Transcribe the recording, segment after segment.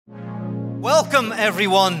Welcome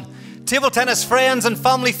everyone, table tennis friends and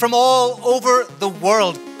family from all over the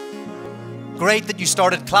world. Great that you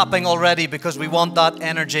started clapping already because we want that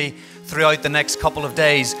energy throughout the next couple of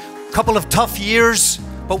days. Couple of tough years,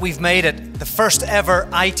 but we've made it. The first ever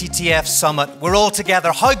ITTF summit. We're all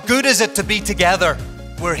together. How good is it to be together?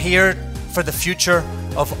 We're here for the future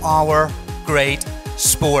of our great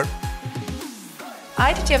sport.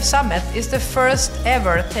 ITTF Summit is the first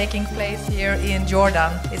ever taking place here in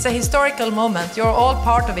Jordan. It's a historical moment. You're all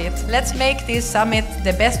part of it. Let's make this summit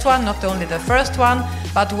the best one, not only the first one,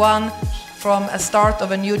 but one from a start of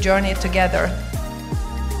a new journey together.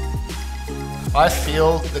 I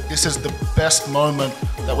feel that this is the best moment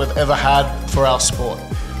that we've ever had for our sport.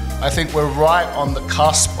 I think we're right on the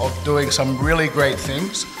cusp of doing some really great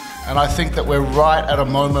things, and I think that we're right at a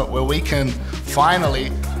moment where we can finally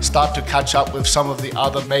start to catch up with some of the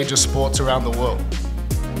other major sports around the world.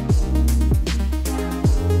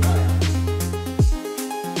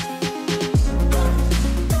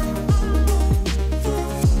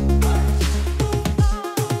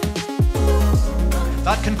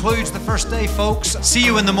 That concludes the first day, folks. See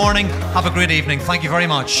you in the morning. Have a great evening. Thank you very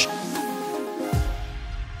much.